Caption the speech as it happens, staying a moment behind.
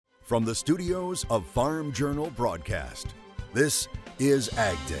From the studios of Farm Journal Broadcast, this is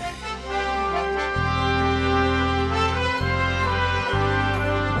Ag Day.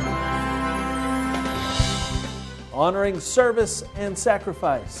 Honoring service and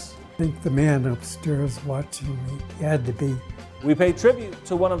sacrifice. I think the man upstairs watching me had to be. We pay tribute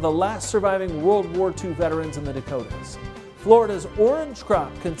to one of the last surviving World War II veterans in the Dakotas. Florida's orange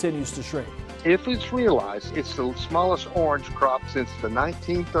crop continues to shrink. If it's realized, it's the smallest orange crop since the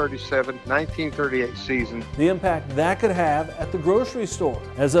 1937-1938 season. The impact that could have at the grocery store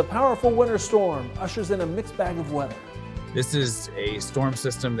as a powerful winter storm ushers in a mixed bag of weather. This is a storm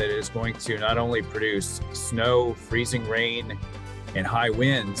system that is going to not only produce snow, freezing rain, and high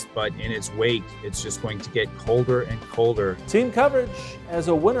winds, but in its wake, it's just going to get colder and colder. Team coverage as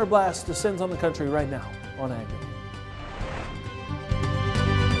a winter blast descends on the country right now on Ag Day.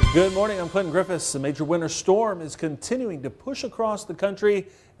 Good morning, I'm Clinton Griffiths. A major winter storm is continuing to push across the country,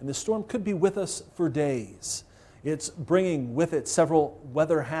 and the storm could be with us for days. It's bringing with it several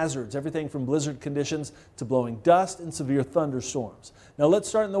weather hazards, everything from blizzard conditions to blowing dust and severe thunderstorms. Now let's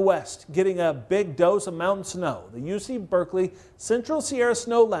start in the west, getting a big dose of mountain snow. The UC Berkeley Central Sierra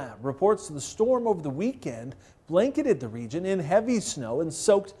Snow Lab reports the storm over the weekend blanketed the region in heavy snow and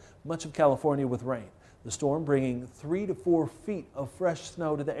soaked much of California with rain. The storm bringing 3 to 4 feet of fresh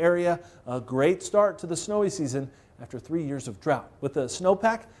snow to the area, a great start to the snowy season after 3 years of drought. With the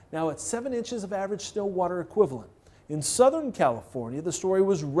snowpack now at 7 inches of average snow water equivalent. In Southern California, the story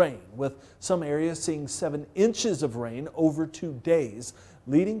was rain, with some areas seeing 7 inches of rain over 2 days,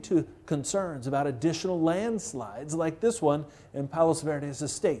 leading to concerns about additional landslides like this one in Palos Verdes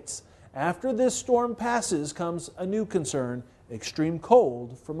Estates. After this storm passes comes a new concern, extreme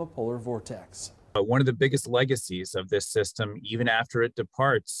cold from a polar vortex. But one of the biggest legacies of this system, even after it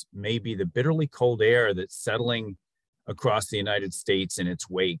departs, may be the bitterly cold air that's settling across the United States in its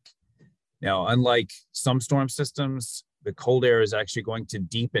wake. Now, unlike some storm systems, the cold air is actually going to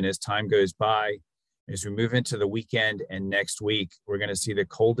deepen as time goes by. As we move into the weekend and next week, we're going to see the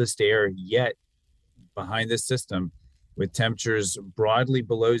coldest air yet behind this system, with temperatures broadly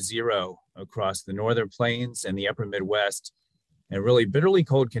below zero across the northern plains and the upper Midwest, and really bitterly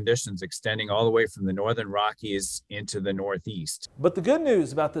cold conditions extending all the way from the northern Rockies into the Northeast. But the good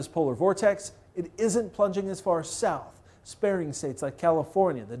news about this polar vortex, it isn't plunging as far south, sparing states like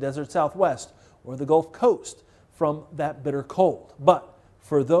California, the desert Southwest, or the Gulf Coast from that bitter cold. But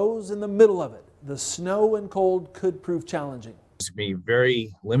for those in the middle of it, the snow and cold could prove challenging. There's going to be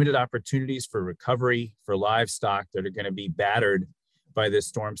very limited opportunities for recovery for livestock that are going to be battered by this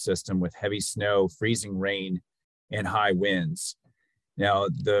storm system with heavy snow, freezing rain, and high winds. Now,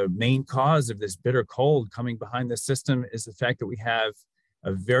 the main cause of this bitter cold coming behind this system is the fact that we have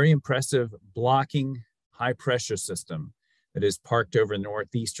a very impressive blocking high pressure system that is parked over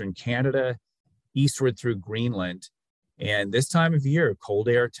northeastern Canada, eastward through Greenland. And this time of year, cold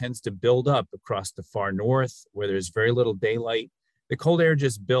air tends to build up across the far north where there's very little daylight. The cold air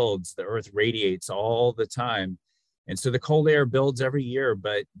just builds, the earth radiates all the time. And so the cold air builds every year,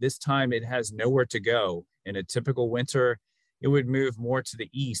 but this time it has nowhere to go. In a typical winter, it would move more to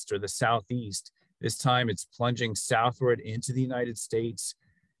the east or the southeast. This time it's plunging southward into the United States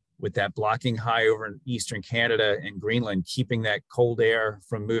with that blocking high over in eastern Canada and Greenland, keeping that cold air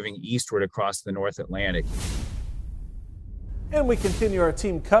from moving eastward across the North Atlantic. And we continue our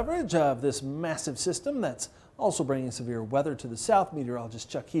team coverage of this massive system that's also bringing severe weather to the south.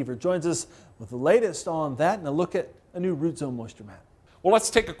 Meteorologist Chuck Heaver joins us with the latest on that and a look at a new root zone moisture map. Well,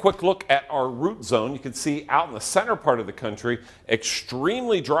 let's take a quick look at our root zone. You can see out in the center part of the country,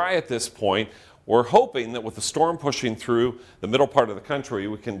 extremely dry at this point. We're hoping that with the storm pushing through the middle part of the country,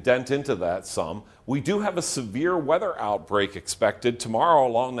 we can dent into that some. We do have a severe weather outbreak expected tomorrow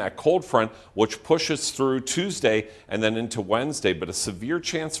along that cold front, which pushes through Tuesday and then into Wednesday. But a severe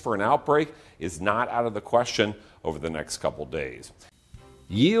chance for an outbreak is not out of the question over the next couple days.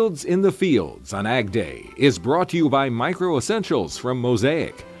 Yields in the Fields on Ag Day is brought to you by Micro Essentials from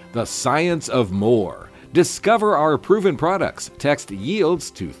Mosaic, the science of more. Discover our proven products. Text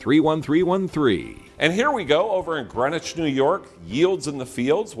YIELDS to 31313. And here we go over in Greenwich, New York, yields in the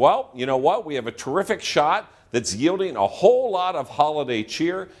fields. Well, you know what? We have a terrific shot that's yielding a whole lot of holiday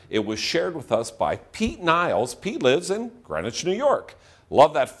cheer. It was shared with us by Pete Niles. Pete lives in Greenwich, New York.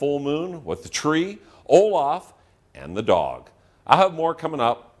 Love that full moon with the tree, Olaf, and the dog. I'll have more coming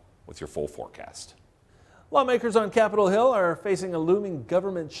up with your full forecast. Lawmakers on Capitol Hill are facing a looming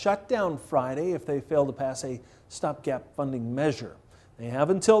government shutdown Friday if they fail to pass a stopgap funding measure. They have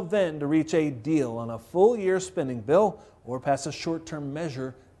until then to reach a deal on a full-year spending bill or pass a short-term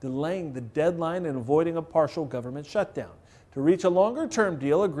measure delaying the deadline and avoiding a partial government shutdown. To reach a longer-term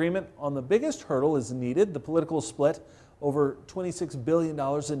deal, agreement on the biggest hurdle is needed, the political split over $26 billion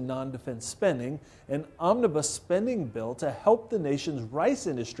in non-defense spending. An omnibus spending bill to help the nation's rice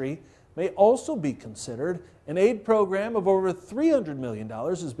industry may also be considered. An aid program of over $300 million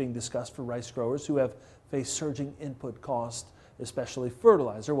is being discussed for rice growers who have faced surging input costs, especially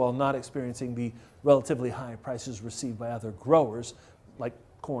fertilizer, while not experiencing the relatively high prices received by other growers like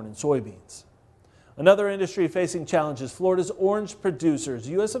corn and soybeans. Another industry facing challenges, Florida's orange producers.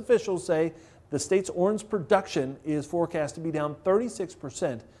 U.S. officials say the state's orange production is forecast to be down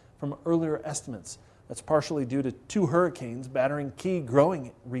 36% from earlier estimates. That's partially due to 2 hurricanes battering key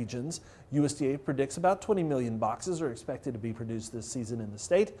growing regions. USDA predicts about 20 million boxes are expected to be produced this season in the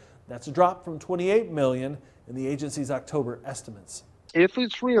state. That's a drop from 28 million in the agency's October estimates. If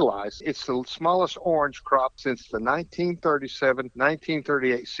it's realized, it's the smallest orange crop since the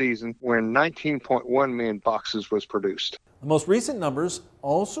 1937-1938 season, when 19.1 million boxes was produced. The most recent numbers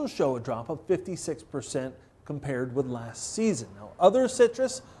also show a drop of 56% compared with last season. Now, other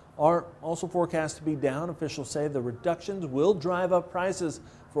citrus are also forecast to be down. Officials say the reductions will drive up prices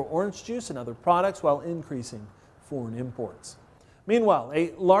for orange juice and other products while increasing foreign imports. Meanwhile,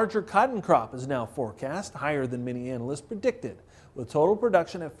 a larger cotton crop is now forecast, higher than many analysts predicted, with total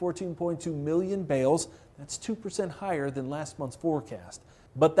production at 14.2 million bales. That's 2% higher than last month's forecast,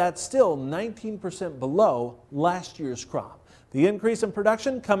 but that's still 19% below last year's crop. The increase in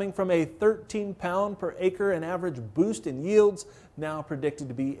production coming from a 13 pound per acre and average boost in yields, now predicted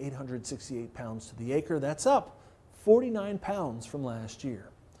to be 868 pounds to the acre. That's up 49 pounds from last year.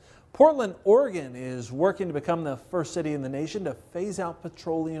 Portland, Oregon is working to become the first city in the nation to phase out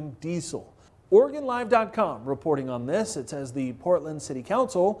petroleum diesel. OregonLive.com reporting on this. It says the Portland City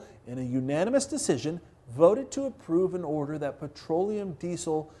Council, in a unanimous decision, voted to approve an order that petroleum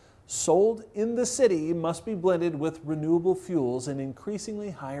diesel sold in the city must be blended with renewable fuels in increasingly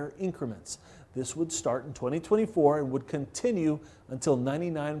higher increments. This would start in 2024 and would continue until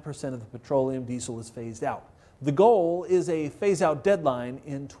 99% of the petroleum diesel is phased out. The goal is a phase-out deadline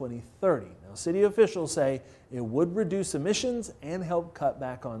in 2030. Now, city officials say it would reduce emissions and help cut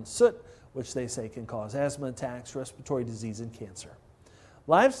back on soot, which they say can cause asthma attacks, respiratory disease, and cancer.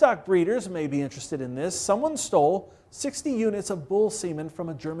 Livestock breeders may be interested in this. Someone stole 60 units of bull semen from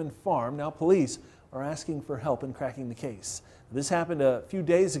a German farm. Now police are asking for help in cracking the case. This happened a few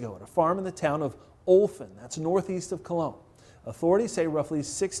days ago at a farm in the town of Olfen, that's northeast of Cologne. Authorities say roughly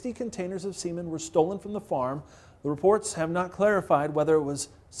 60 containers of semen were stolen from the farm. The reports have not clarified whether it was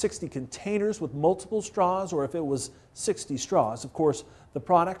 60 containers with multiple straws or if it was 60 straws. Of course, the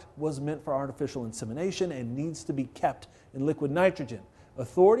product was meant for artificial insemination and needs to be kept in liquid nitrogen.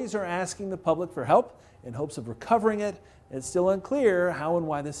 Authorities are asking the public for help in hopes of recovering it. It's still unclear how and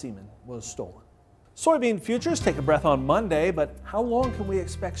why the semen was stolen. Soybean futures take a breath on Monday, but how long can we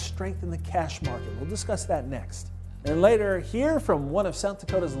expect strength in the cash market? We'll discuss that next. And later, hear from one of South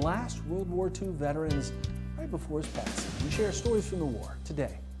Dakota's last World War II veterans right before his passing. We share stories from the war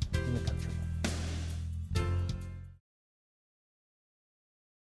today in the country.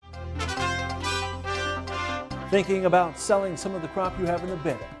 Thinking about selling some of the crop you have in the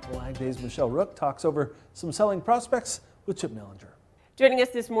bin? Well, Ag Day's Michelle Rook talks over some selling prospects with Chip Nellinger. Joining us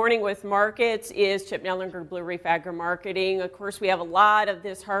this morning with markets is Chip Nellinger, Blue Reef Agri-Marketing. Of course, we have a lot of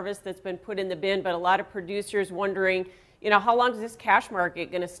this harvest that's been put in the bin, but a lot of producers wondering, how long is this cash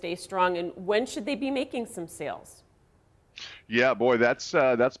market going to stay strong, and when should they be making some sales? Yeah, boy, that's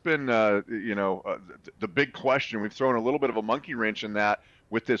been the big question. We've thrown a little bit of a monkey wrench in that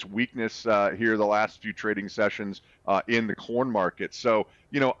with this weakness here the last few trading sessions in the corn market. So,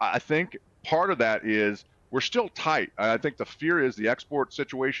 I think part of that is we're still tight. I think the fear is the export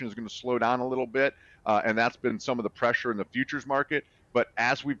situation is going to slow down a little bit, and that's been some of the pressure in the futures market. But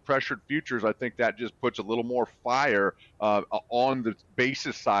as we've pressured futures, I think that just puts a little more fire on the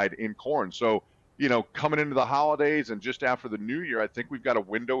basis side in corn. So, coming into the holidays and just after the new year, I think we've got a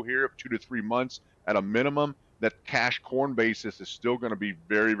window here of 2 to 3 months at a minimum that cash corn basis is still going to be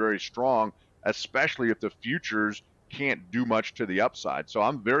very, very strong, especially if the futures can't do much to the upside. So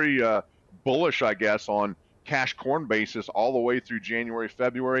I'm very bullish, I guess, on cash corn basis all the way through January,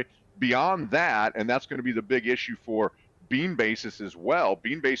 February. Beyond that, and that's going to be the big issue for bean basis as well.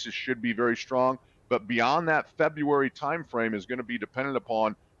 Bean basis should be very strong, but beyond that February timeframe is going to be dependent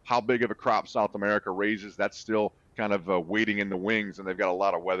upon how big of a crop South America raises. That's still kind of waiting in the wings, and they've got a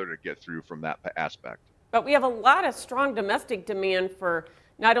lot of weather to get through from that aspect. But we have a lot of strong domestic demand for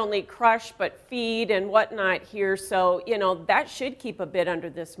not only crush, but feed and whatnot here. So, that should keep a bit under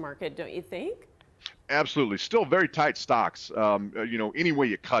this market, don't you think? Absolutely. Still very tight stocks, any way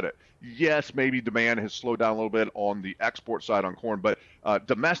you cut it. Yes, maybe demand has slowed down a little bit on the export side on corn, but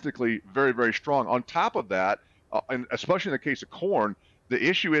domestically, very, very strong. On top of that, and especially in the case of corn, the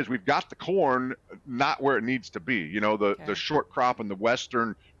issue is we've got the corn not where it needs to be. The short crop in the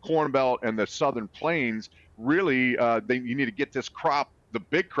western corn belt and the southern plains, really, you need to get this crop, the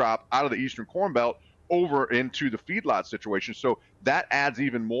big crop, out of the eastern corn belt over into the feedlot situation. So that adds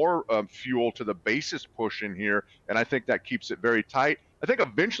even more fuel to the basis push in here, and I think that keeps it very tight. I think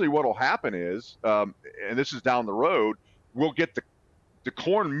eventually what will happen is, and this is down the road, we'll get the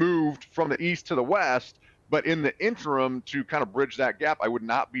corn moved from the east to the west, but in the interim, to kind of bridge that gap, I would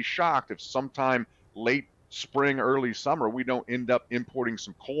not be shocked if sometime late spring, early summer, we don't end up importing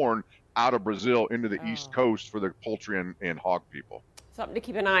some corn out of Brazil into the East Coast for the poultry and hog people. Something to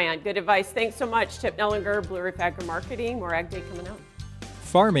keep an eye on. Good advice. Thanks so much, Chip Nellinger, Blue Reef Agri Marketing. More Ag Day coming up.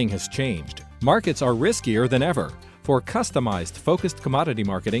 Farming has changed. Markets are riskier than ever. For customized, focused commodity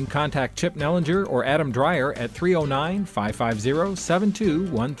marketing, contact Chip Nellinger or Adam Dreyer at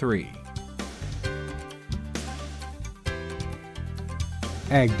 309-550-7213.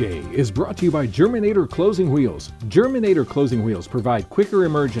 Ag Day is brought to you by Germinator Closing Wheels. Germinator Closing Wheels provide quicker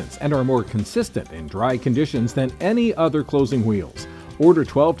emergence and are more consistent in dry conditions than any other closing wheels. Order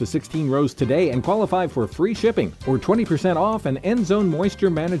 12 to 16 rows today and qualify for free shipping or 20% off an end zone moisture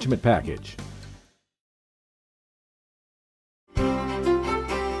management package.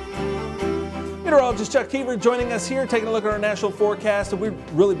 Meteorologist Chuck Keever joining us here, taking a look at our national forecast. And we've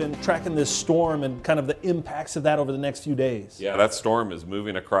really been tracking this storm and kind of the impacts of that over the next few days. Yeah, that storm is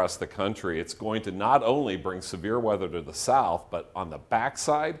moving across the country. It's going to not only bring severe weather to the south, but on the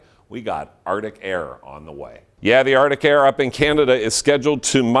backside, we got Arctic air on the way. Yeah, the Arctic air up in Canada is scheduled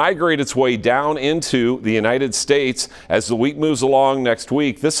to migrate its way down into the United States as the week moves along next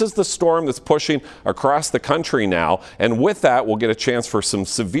week. This is the storm that's pushing across the country now, and with that, we'll get a chance for some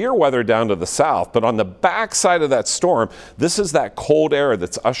severe weather down to the south. But on the backside of that storm, this is that cold air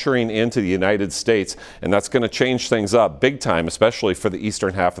that's ushering into the United States, and that's going to change things up big time, especially for the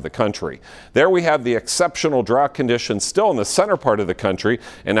eastern half of the country. There we have the exceptional drought conditions still in the center part of the country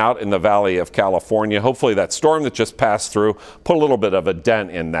and out in the Valley of California. Hopefully that storm that just passed through put a little bit of a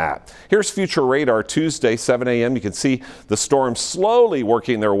dent in that. Here's future radar Tuesday, 7 a.m. You can see the storm slowly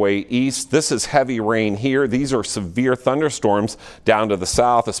working their way east. This is heavy rain here. These are severe thunderstorms down to the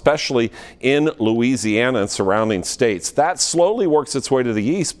south, especially in Louisiana and surrounding states. That slowly works its way to the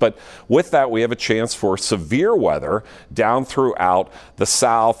east, but with that we have a chance for severe weather down throughout the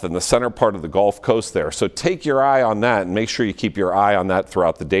south and the center part of the Gulf Coast there. So take your eye on that and make sure you keep your eye on that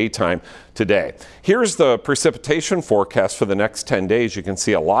throughout the daytime today. Here's the precipitation forecast for the next 10 days. You can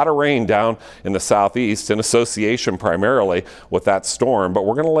see a lot of rain down in the southeast in association primarily with that storm, but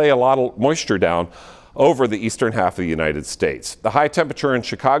we're going to lay a lot of moisture down over the eastern half of the United States. The high temperature in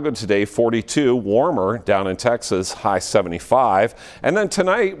Chicago today, 42, warmer down in Texas, high 75. And then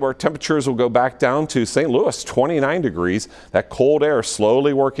tonight, where temperatures will go back down to St. Louis, 29 degrees. That cold air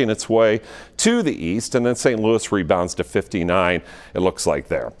slowly working its way to the east, and then St. Louis rebounds to 59, it looks like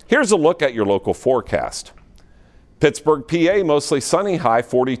there. Here's a look at your local forecast. Pittsburgh, PA, mostly sunny, high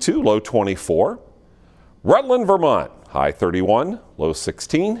 42, low 24. Rutland, Vermont, high 31, low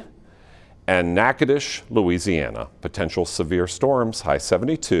 16. And Natchitoches, Louisiana, potential severe storms, high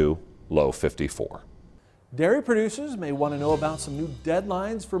 72, low 54. Dairy producers may want to know about some new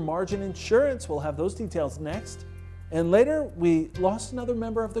deadlines for margin insurance. We'll have those details next. And later, we lost another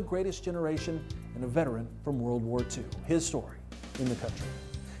member of the greatest generation and a veteran from World War II. His story in the country.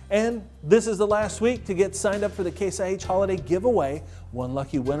 And this is the last week to get signed up for the Case IH Holiday Giveaway. One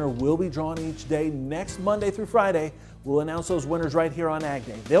lucky winner will be drawn each day next Monday through Friday. We'll announce those winners right here on Ag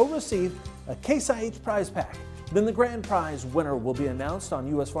Day. They'll receive a Case IH prize pack. Then the grand prize winner will be announced on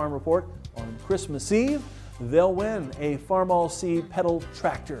U.S. Farm Report on Christmas Eve. They'll win a Farmall Seed pedal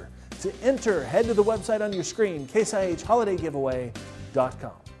tractor. To enter, head to the website on your screen,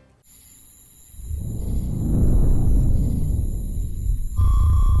 caseihholidaygiveaway.com.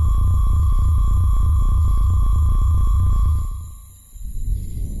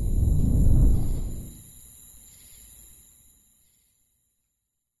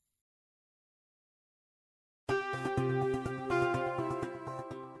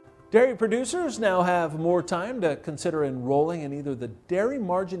 Dairy producers now have more time to consider enrolling in either the dairy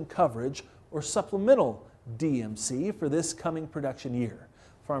margin coverage or supplemental DMC for this coming production year.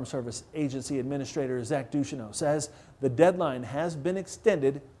 Farm Service Agency Administrator Zach Ducheneau says the deadline has been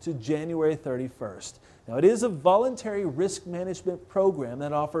extended to January 31st. Now, it is a voluntary risk management program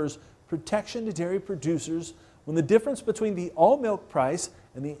that offers protection to dairy producers when the difference between the all milk price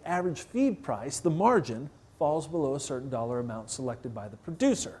and the average feed price, the margin, falls below a certain dollar amount selected by the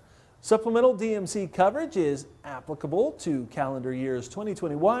producer. Supplemental DMC coverage is applicable to calendar years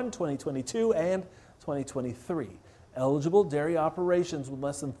 2021, 2022, and 2023. Eligible dairy operations with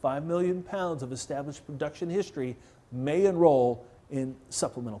less than 5 million pounds of established production history may enroll in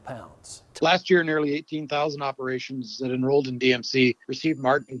supplemental pounds. Last year, nearly 18,000 operations that enrolled in DMC received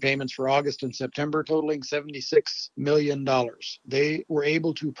marketing payments for August and September totaling $76 million. They were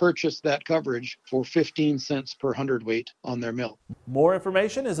able to purchase that coverage for 15 cents per hundredweight on their milk. More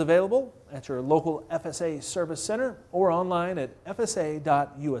information is available at your local FSA service center or online at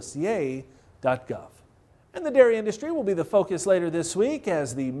fsa.usda.gov. And the dairy industry will be the focus later this week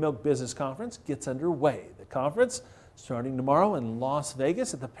as the Milk Business Conference gets underway. The conference starting tomorrow in Las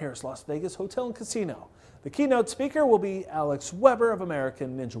Vegas at the Paris Las Vegas Hotel and Casino. The keynote speaker will be Alex Weber of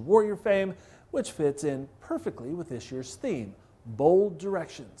American Ninja Warrior fame, which fits in perfectly with this year's theme, Bold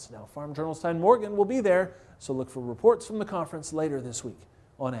Directions. Now, Farm Journal's Tyne Morgan will be there, so look for reports from the conference later this week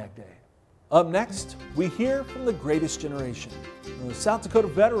on Ag Day. Up next, we hear from the greatest generation. The South Dakota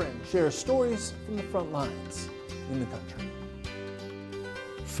veteran shares stories from the front lines in the country.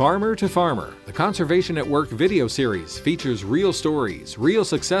 Farmer to Farmer, the Conservation at Work video series features real stories, real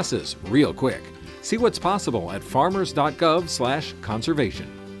successes, real quick. See what's possible at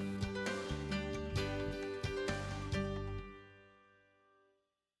farmers.gov/conservation.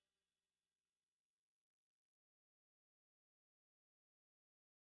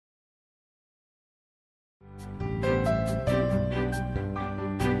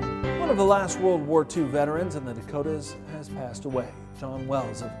 One of the last World War II veterans in the Dakotas has passed away. John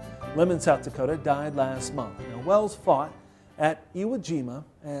Wells of Lemon, South Dakota, died last month. Now, Wells fought at Iwo Jima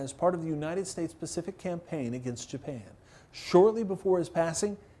as part of the United States Pacific Campaign against Japan. Shortly before his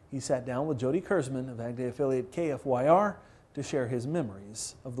passing, he sat down with Jody Kurzman of Ag Day affiliate KFYR to share his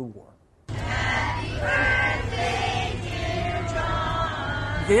memories of the war. Happy birthday, dear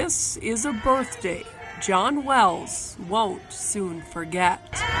John. This is a birthday John Wells won't soon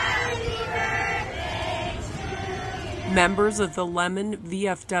forget. Members of the Lemon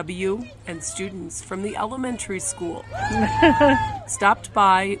VFW and students from the elementary school stopped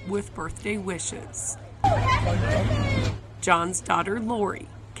by with birthday wishes. John's daughter Lori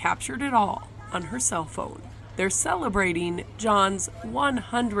captured it all on her cell phone. They're celebrating John's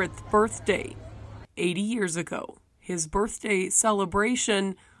 100th birthday. 80 years ago, his birthday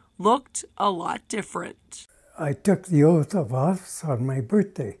celebration looked a lot different. I took the oath of office on my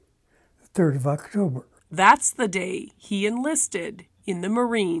birthday, the 3rd of October. That's the day he enlisted in the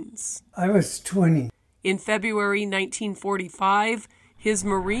Marines. I was 20. In February 1945, his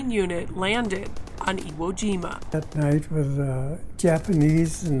Marine unit landed on Iwo Jima. That night with the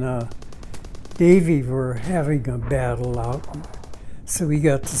Japanese and Navy were having a battle out. So we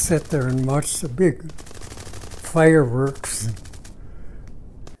got to sit there and watch the big fireworks.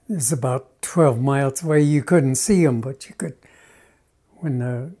 It was about 12 miles away. You couldn't see them, but you could. When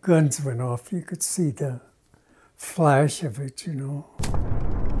the guns went off, you could see the flash of it, you know.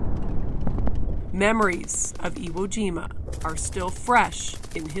 Memories of Iwo Jima are still fresh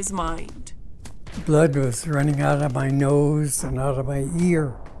in his mind. Blood was running out of my nose and out of my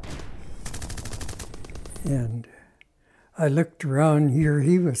ear. And I looked around here,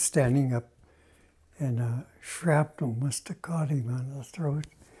 he was standing up, and shrapnel must have caught him on the throat,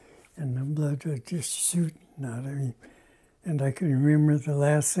 and the blood was just shooting out of him. And I can remember the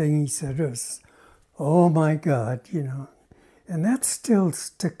last thing he said was, "Oh my God," you know. And that still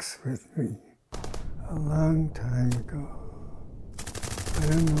sticks with me. A long time ago. I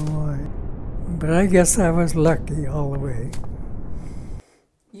don't know why. But I guess I was lucky all the way.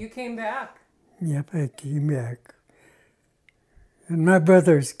 You came back. Yep, I came back. And my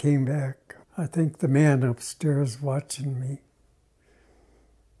brothers came back. I think the man upstairs watching me.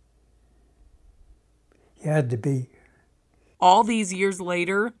 He had to be. All these years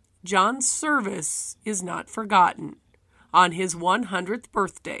later, John's service is not forgotten. On his 100th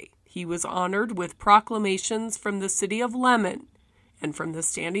birthday, he was honored with proclamations from the city of Lemon and from the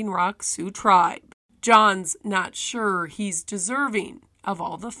Standing Rock Sioux tribe. John's not sure he's deserving of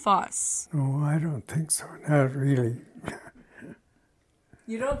all the fuss. Oh, I don't think so. Not really.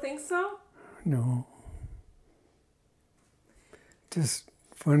 You don't think so? No. Just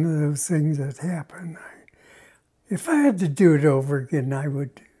one of those things that happen. If I had to do it over again, I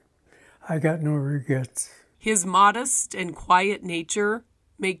would. I got no regrets. His modest and quiet nature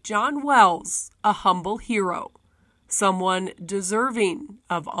make John Wells a humble hero, someone deserving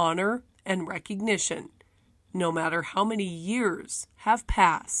of honor and recognition, no matter how many years have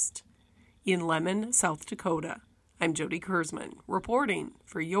passed. In Lemon, South Dakota, I'm Jody Kurzman, reporting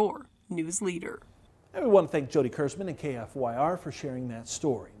for your News Leader. And we want to thank Jody Kurzman and KFYR for sharing that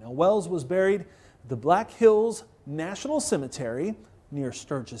story. Now, Wells was buried at the Black Hills National Cemetery near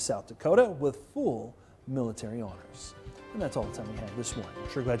Sturgis, South Dakota, with full military honors. And that's all the time we have this morning.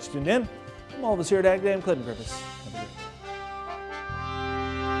 I'm sure glad you tuned in. From all of us here at Ag Day, I'm Clinton Griffiths. Have a great day.